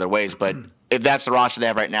to upgrade their ways. But if that's the roster they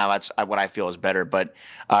have right now, that's what I feel is better. But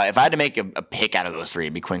if I had to make a pick out of those three,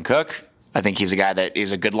 it'd be Quinn Cook. I think he's a guy that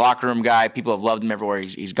is a good locker room guy. People have loved him everywhere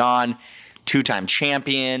he's gone. 2-time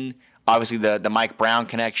champion. Obviously, the Mike Brown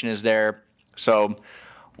connection is there. So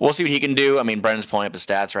we'll see what he can do. I mean, Brendan's pulling up his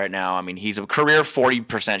stats right now. I mean, he's a career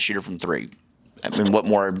 40% shooter from three. I mean, what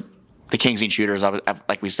more? The Kings need shooters,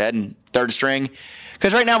 like we said, and third string.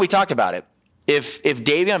 Because right now, we talked about it. If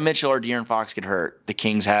Davion Mitchell or De'Aaron Fox get hurt, the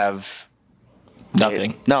Kings have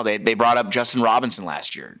nothing. They brought up Justin Robinson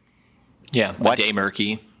last year. Yeah, Day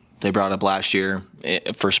Murky. They brought up last year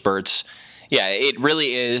for spurts. Yeah, it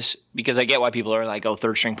really is, because I get why people are like, oh,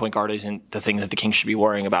 third string point guard isn't the thing that the Kings should be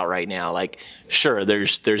worrying about right now. Like, sure,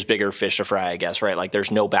 there's bigger fish to fry, I guess, right? Like,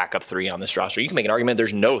 there's no backup three on this roster. You can make an argument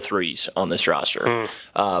there's no threes on this roster.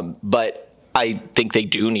 But I think they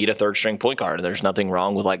do need a third string point guard, and there's nothing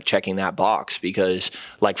wrong with like checking that box, because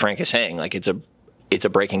like Frank is saying, like it's a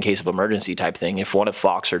break in case of emergency type thing. If one of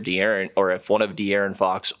Fox or De'Aaron, or if one of De'Aaron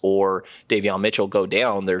Fox or Davion Mitchell go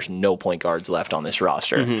down, there's no point guards left on this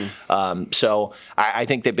roster. So I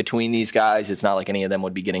think that between these guys, it's not like any of them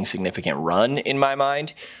would be getting significant run in my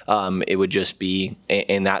mind. It would just be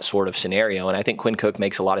in that sort of scenario. And I think Quinn Cook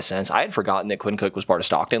makes a lot of sense. I had forgotten that Quinn Cook was part of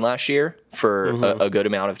Stockton last year for a good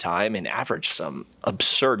amount of time and averaged some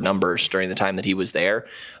absurd numbers during the time that he was there.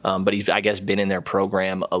 But he's, I guess, been in their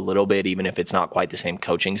program a little bit, even if it's not quite the same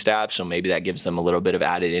coaching staff. So maybe that gives them a little bit of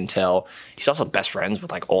added intel. He's also best friends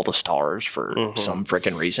with like all the stars for some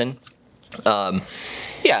freaking reason.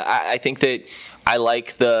 I think that I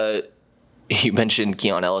like you mentioned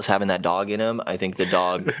Keon Ellis having that dog in him. I think the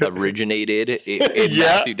dog originated in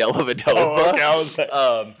Matthew Dellavedova. Oh, okay. I was like,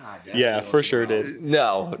 for sure did.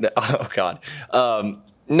 No. Oh, God.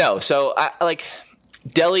 No. So I like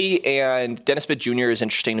Delly and Dennis Smith Jr. is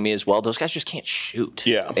interesting to me as well. Those guys just can't shoot.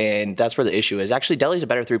 Yeah. And that's where the issue is. Actually, Delly's a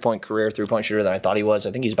better three-point shooter than I thought he was.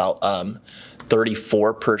 I think he's about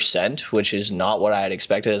 34%, which is not what I had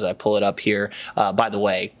expected as I pull it up here. By the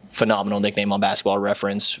way, phenomenal nickname on Basketball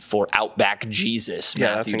Reference for Outback Jesus,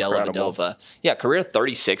 Matthew Dellavedova. Yeah, career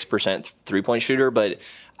 36% three-point shooter, but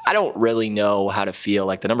I don't really know how to feel.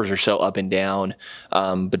 Like, the numbers are so up and down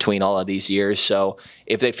between all of these years. So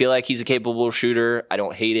if they feel like he's a capable shooter, I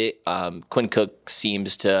don't hate it. Quinn Cook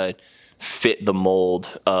seems to fit the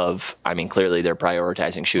mold of, I mean, clearly they're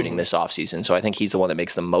prioritizing shooting this offseason. So I think he's the one that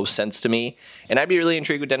makes the most sense to me. And I'd be really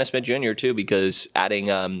intrigued with Dennis Smith Jr. too, because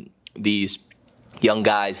adding these young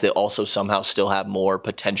guys that also somehow still have more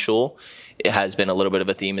potential, it has been a little bit of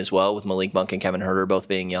a theme as well, with Malik Monk and Kevin Huerter both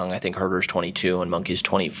being young. I think Herter's 22 and Monk is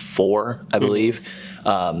 24, I believe.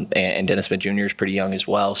 And Dennis Smith Jr. is pretty young as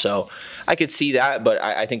well. So I could see that, but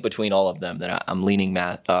I think between all of them that I'm leaning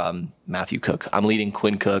Matthew Cook. I'm leading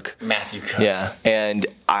Quinn Cook. Matthew Cook. Yeah, and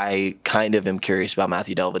I kind of am curious about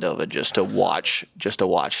Matthew Dellavedova just to watch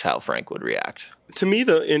how Frank would react. To me,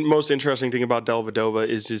 the most interesting thing about Dellavedova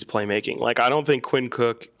is his playmaking. Like, I think Quinn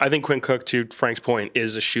Cook, to Frank's point,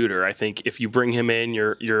 is a shooter. I think if you bring him in,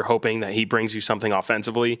 you're hoping that he brings you something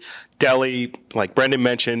offensively. Delly, like Brendan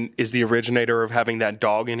mentioned, is the originator of having that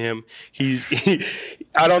dog in him.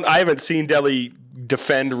 I haven't seen Delly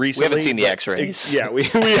defend recently. We haven't seen the X-rays. Yeah, we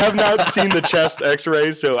have not seen the chest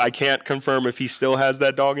X-rays, so I can't confirm if he still has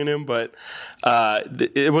that dog in him. But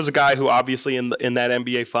it was a guy who obviously in that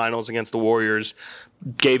NBA Finals against the Warriors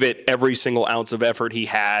gave it every single ounce of effort he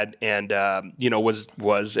had, and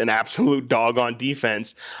was an absolute dog on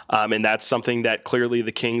defense. And that's something that clearly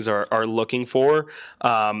the Kings are looking for.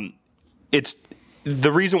 It's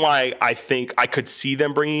the reason why I think I could see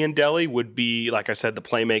them bringing in Delly would be, like I said, the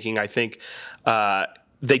playmaking. I think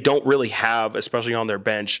they don't really have, especially on their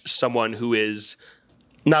bench, someone who is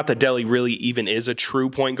not that Delly really even is a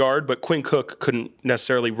true point guard, but Quinn Cook couldn't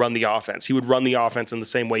necessarily run the offense. He would run the offense in the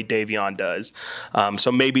same way Davion does.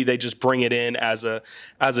 So maybe they just bring it in as a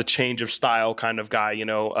change of style kind of guy.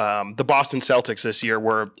 The Boston Celtics this year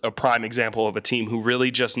were a prime example of a team who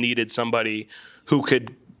really just needed somebody who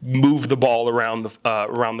could move the ball around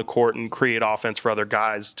the court and create offense for other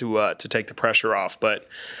guys to take the pressure off. But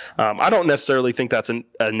I don't necessarily think that's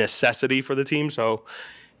a necessity for the team. So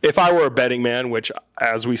if I were a betting man, which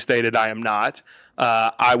as we stated I am not,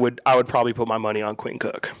 I would probably put my money on Quinn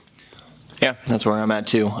Cook. Yeah, that's where I'm at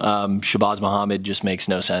too. Shabazz Muhammad just makes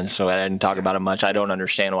no sense, so I didn't talk about him much. I don't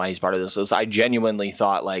understand why he's part of this list. I genuinely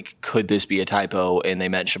thought, could this be a typo? And they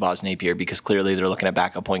meant Shabazz Napier because clearly they're looking at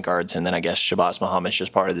backup point guards, and then I guess Shabazz Muhammad's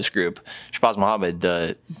just part of this group. Shabazz Muhammad,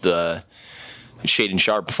 the Shaden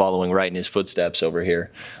Sharp following right in his footsteps over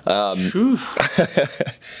here.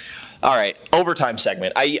 All right, overtime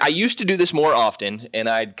segment. I used to do this more often, and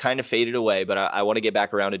I'd kind of faded away, but I want to get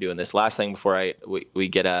back around to doing this. Last thing before we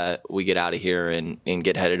get out of here and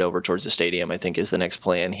get headed over towards the stadium, I think is the next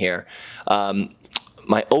plan here.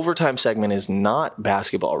 My overtime segment is not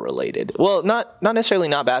basketball related. Well, not necessarily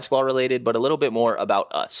not basketball related, but a little bit more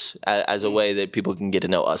about us as a way that people can get to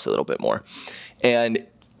know us a little bit more. And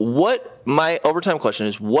what my overtime question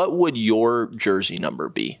is, what would your jersey number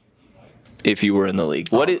be if you were in the league?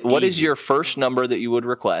 What is your first number that you would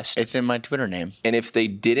request? It's in my Twitter name. And if they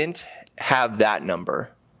didn't have that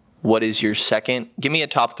number, what is your second? Give me a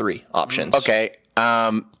top 3 options. Okay.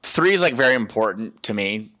 3 is very important to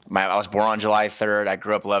me. I was born on July 3rd. I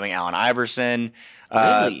grew up loving Allen Iverson.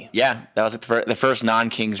 Really? Yeah. That was the first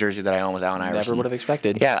non-Kings jersey that I owned was Allen Iverson. Never would have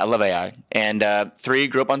expected. Yeah, I love AI. And 3,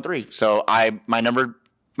 grew up on 3. So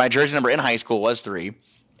my jersey number in high school was 3.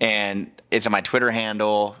 And it's on my Twitter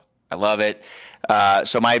handle. I love it.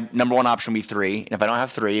 So my number 1 option would be 3. And if I don't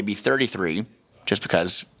have 3, it'd be 33, just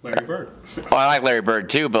because. Larry Bird. Well, I like Larry Bird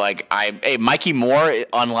too, but Mikey Moore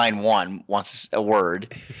on line 1 wants a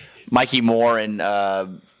word. Mikey Moore and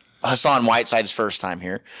Hassan Whiteside's first time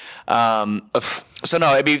here. So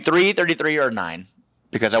no, it'd be 3, 33, or 9.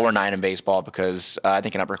 Because I wore 9 in baseball because I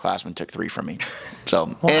think an upperclassman took 3 from me. So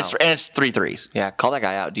wow. and it's 3 threes. Yeah, call that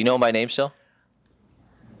guy out. Do you know him by name still?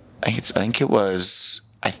 I think it was.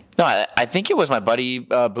 I think it was my buddy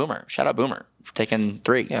Boomer. Shout out Boomer for taking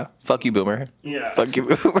 3. Yeah. Fuck you, Boomer. Yeah. Fuck you,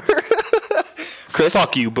 Boomer. Chris.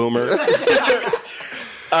 Fuck you, Boomer.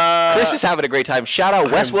 Chris is having a great time. Shout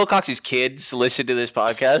out Wes Wilcox's kids listen to this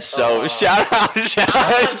podcast. So shout out.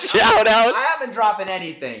 I haven't dropping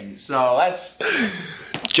anything. So that's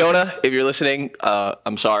Jonah, if you're listening,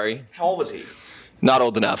 I'm sorry. How old was he? Not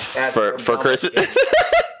old enough for Chris.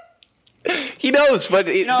 He knows, but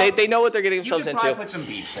they know what they're getting themselves into. You could probably put some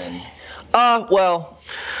beeps in. Well,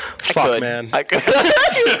 fuck, man. I could.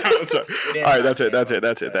 All right, that's it.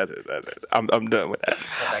 I'm done with that.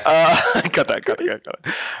 Cut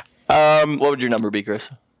that. What would your number be, Chris?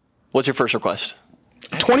 What's your first request?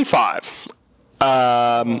 25.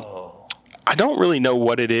 I don't really know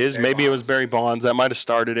what it is. Maybe it was Barry Bonds that might have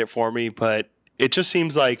started it for me, but it just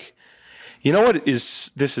seems like. You know what is?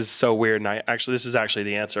 This is so weird, and this is actually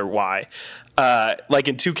the answer why.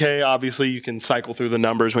 In 2K, obviously you can cycle through the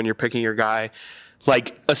numbers when you're picking your guy.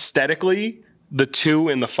 Aesthetically, the 2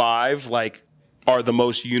 and the 5 are the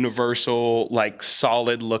most universal,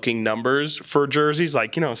 solid looking numbers for jerseys.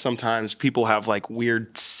 Sometimes people have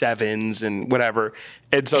weird 7s and whatever.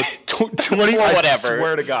 And so 20, I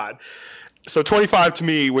swear to God. So 25 to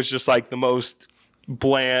me was just the most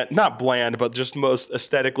not bland, but just most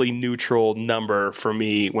aesthetically neutral number for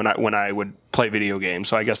me when I would play video games.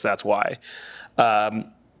 So I guess that's why.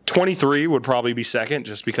 23 would probably be second,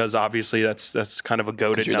 just because obviously that's kind of a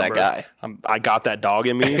goated number. You're that guy. I got that dog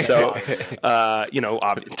in me, so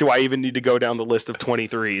do I even need to go down the list of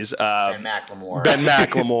 23s? Ben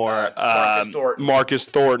McLemore, Marcus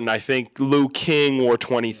Thornton. I think Lou King wore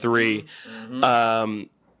 23. Mm-hmm.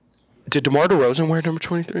 Did DeMar DeRozan wear number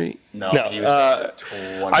 23? No. He was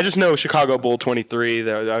 20. I just know Chicago Bull 23.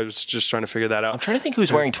 I was just trying to figure that out. I'm trying to think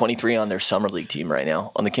who's wearing 23 on their summer league team right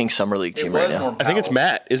now, on the Kings summer league team right now. I think it's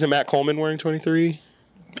Matt. Isn't Matt Coleman wearing 23?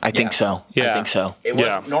 I think so. Yeah. I think so. It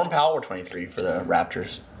was Norm Powell were 23 for the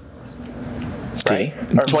Raptors. Right?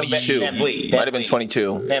 Or 22. Van Vliet. Might have been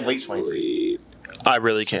 22. Van Vliet's 23. I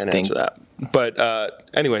really can't answer that. But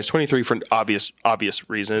anyways, 23 for obvious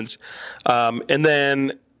reasons. And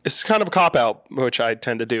then it's kind of a cop-out, which I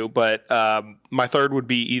tend to do. But my third would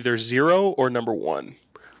be either 0 or number 1.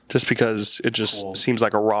 Just because it just seems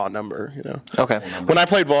like a raw number, you know. Okay. When I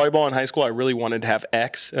played volleyball in high school, I really wanted to have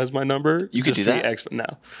X as my number. You could do that? X, no.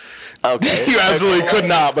 Okay. You absolutely could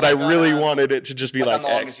not, but I really wanted it to just be like on the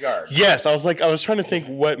X. longest yard. Yes, I was trying to think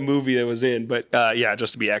what movie it was in, but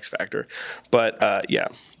just to be X Factor. But yeah.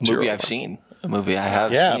 Movie I've seen. A movie I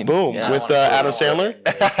have Yeah, seen. boom. Yeah. With Adam Sandler?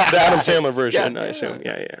 The Adam Sandler version, I assume.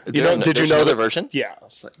 Yeah. Did you know the version? Yeah. I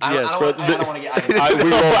was like, I yes, don't but want to get.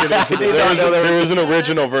 we won't get into that. There is an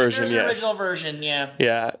original version, There's yes. an original version, yeah.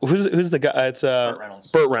 Yeah. Who's the guy? It's Burt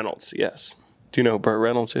Reynolds. Burt Reynolds, yes. Do you know who Burt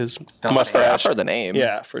Reynolds is? Don't Mustache. I've heard the name.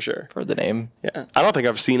 Yeah, for sure. Heard the name. Yeah. I don't think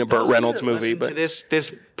I've seen a Burt Reynolds movie, Listen but to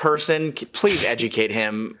this person, please educate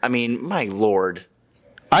him. I mean, my lord.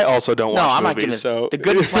 I also don't watch I'm not movies, gonna- so The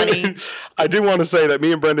Good and Plenty. I do want to say that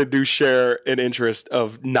me and Brendan do share an interest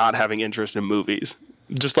of not having interest in movies.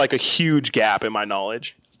 Just like a huge gap in my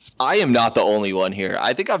knowledge. I am not the only one here.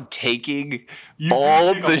 I think I'm taking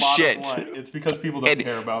all the shit. It's because people don't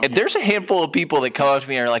care about And there's a handful of people that come up to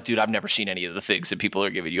me and are like, dude, I've never seen any of the things that people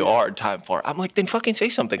are giving you a hard time for. I'm like, then fucking say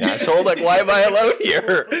something, asshole. Like, why am I alone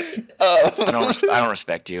here? I don't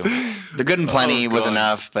respect you. The Good and Plenty was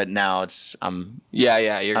enough, but now it's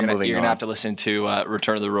Yeah. You're I'm gonna moving on. have to listen to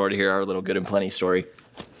Return of the Roar to hear our little Good and Plenty story.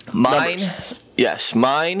 Mine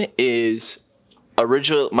is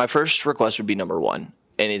original. My first request would be number 1.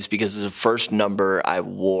 And it's because it's the first number I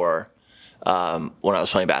wore when I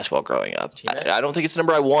was playing basketball growing up. I don't think it's the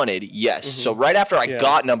number I wanted. Yes. Mm-hmm. So right after I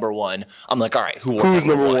got number 1, I'm like, all right, who's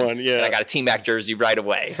number 1? Yeah. And I got a T-Mac jersey right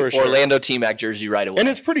away. For sure. Orlando T-Mac jersey right away. And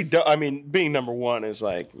it's pretty I mean, being number 1 is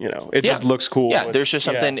like, it just looks cool. Yeah, there's just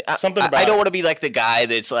something. Something about I don't want to be like the guy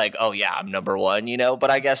that's like, oh yeah, I'm number 1,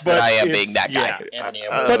 but I guess that I am being that guy. Anthony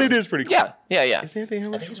but it is pretty cool. Yeah. Is Anthony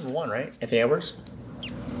Edwards? I think he's number 1, right? Anthony Edwards?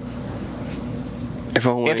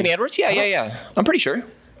 Anthony Edwards? Yeah. I'm pretty sure.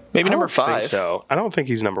 Maybe number 5. So I don't think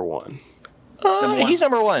he's number 1. He's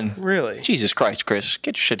number 1. Really? Jesus Christ, Chris,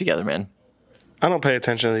 get your shit together, man. I don't pay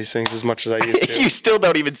attention to these things as much as I used to. You still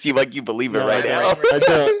don't even seem like you believe it right now. I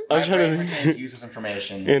don't. I'm trying to use this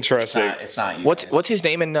information. Interesting. It's not you. What's his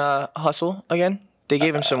name in Hustle again? They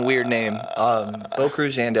gave him some weird name. Bo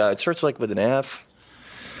Cruz, and it starts with an F.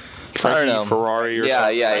 Frankie Ferrari or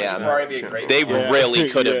something. Yeah. Ferrari would be a great They one. really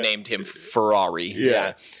could have named him Ferrari.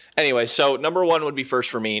 Yeah. Anyway, so number 1 would be first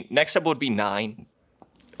for me. Next up would be 9.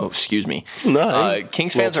 Oh, excuse me. 9.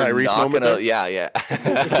 Kings fans are Tyrese not moment gonna. there?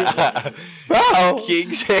 Yeah. Wow.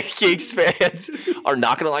 Kings fans are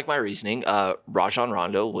not gonna like my reasoning. Rajon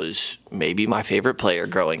Rondo was maybe my favorite player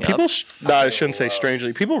growing up. I shouldn't say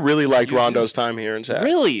strangely. People really liked Rondo's time here in Sac.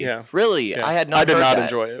 Really? Yeah. Really? Yeah. I had not. I did heard not that.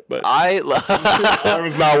 enjoy it, but I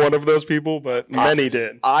was not one of those people, but many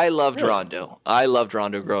did. I loved Rondo. I loved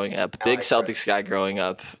Rondo growing up. Big Celtics guy growing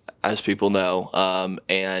up, as people know.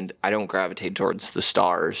 And I don't gravitate towards the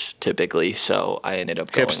stars typically, so I ended up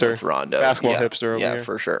going with Rondo. Basketball hipster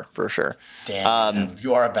over here. For sure. Damn,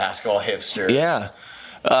 you are a basketball hipster. Yeah.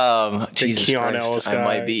 Jesus Keon Christ, Ellis I guy.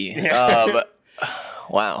 might be.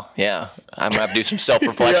 Wow. Yeah. I'm going to have to do some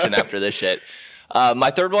self-reflection after this shit.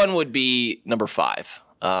 My third one would be number 5.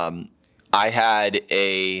 I had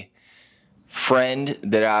a friend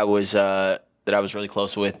that I was really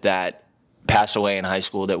close with that passed away in high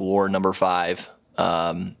school that wore number 5.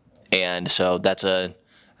 And so that's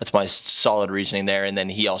my solid reasoning there. And then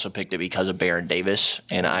he also picked it because of Baron Davis,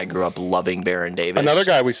 and I grew up loving Baron Davis. Another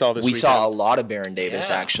guy we saw this weekend. We saw a lot of Baron Davis,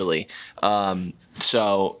 actually.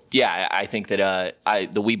 So, yeah, I think that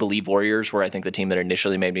the We Believe Warriors were, I think, the team that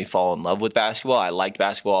initially made me fall in love with basketball. I liked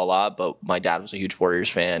basketball a lot, but my dad was a huge Warriors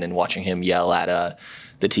fan, and watching him yell at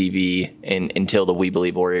the TV until the We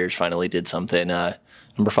Believe Warriors finally did something,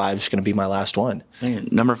 number 5 is going to be my last one.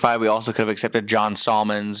 Number 5, we also could have accepted John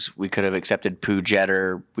Salmons. We could have accepted Pooh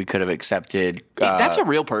Jeter. We could have accepted... That's a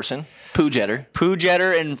real person. Pooh Jeter. Pooh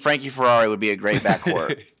Jeter and Frankie Ferrari would be a great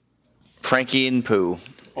backcourt. Frankie and Pooh.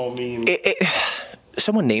 Oh, mean.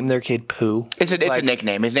 Someone named their kid Pooh. It's a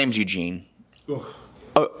nickname. His name's Eugene.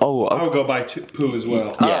 I'll go by Pooh as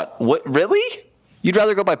well. Yeah. What? Really? You'd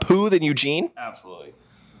rather go by Pooh than Eugene? Absolutely.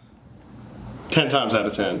 10 times out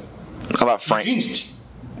of 10. How about Frank?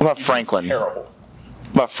 What about Franklin? Terrible.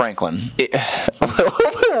 About Franklin.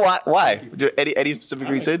 Why? Any specific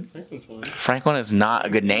reason? Franklin is not a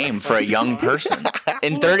good name for a young person.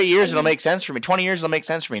 In 30 years, it'll make sense for me. 20 years, it'll make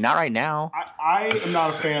sense for me. Not right now. I am not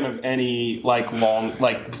a fan of any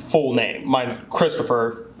long full name. Mine,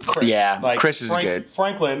 Christopher. Chris. Yeah, Chris is good.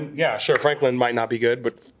 Franklin, yeah, sure. Franklin might not be good,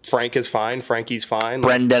 but Frank is fine. Frankie's fine.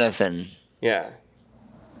 Brendanathan. Yeah.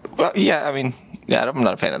 Well, yeah, I mean, yeah, I'm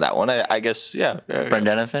not a fan of that one. I guess, yeah.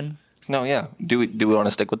 Brendanathan? No, yeah. Do we want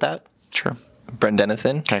to stick with that? Sure.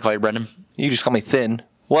 Brendanathan? Can I call you Brendan? You just call me Thin.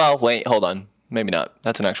 Well, wait, hold on. Maybe not.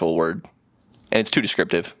 That's an actual word. And it's too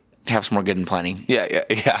descriptive. Have some more good in planning. Yeah.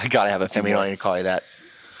 I got to have a few And we don't need to call you that.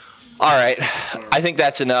 All right. I think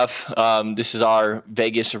that's enough. This is our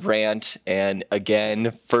Vegas rant. And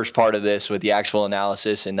again, first part of this with the actual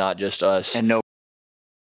analysis and not just us. And no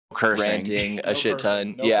cursing. Ranting a shit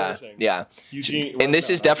ton. No Yeah. cursing. Yeah. Eugene, And this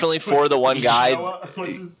is definitely for the one guy.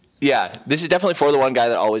 Yeah, this is definitely for the one guy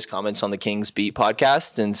that always comments on the King's Beat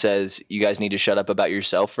podcast and says, you guys need to shut up about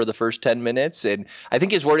yourself for the first 10 minutes. And I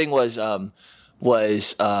think his wording was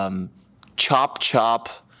chop,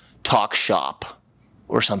 talk shop.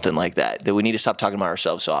 Or something like that. That we need to stop talking about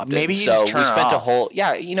ourselves so often. Maybe so turn we spent off. a whole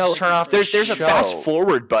Just turn off. There's a show. fast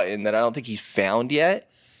forward button that I don't think he's found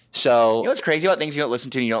yet. So you know what's crazy about things you don't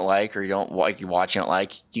listen to and you don't like, or you don't like, you watch and don't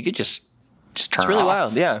like? You could just turn. It's really off.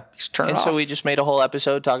 wild, yeah. Just turn and it so off. we just made a whole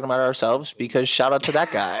episode talking about ourselves because shout out to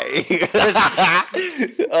that guy.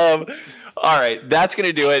 All right, that's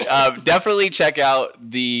gonna do it. Definitely check out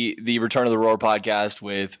the Return of the Roar podcast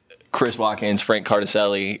with Chris Watkins, Frank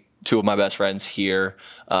Cardicelli, two of my best friends here.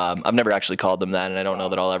 I've never actually called them that, and I don't know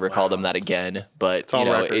that I'll ever call them that again. But you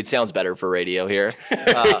know, it sounds better for radio here.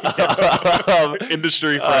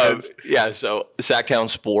 Industry friends. Yeah. So Sacktown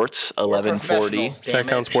Sports 1140.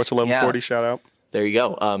 Sacktown Sports 1140. Shout out. There you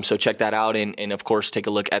go. So check that out, and of course take a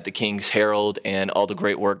look at the King's Herald and all the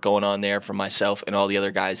great work going on there from myself and all the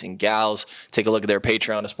other guys and gals. Take a look at their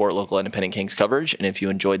Patreon to support local independent Kings coverage. And if you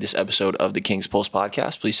enjoyed this episode of the King's Pulse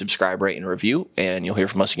podcast, please subscribe, rate, and review. And you'll hear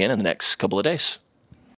from us again in the next couple of days.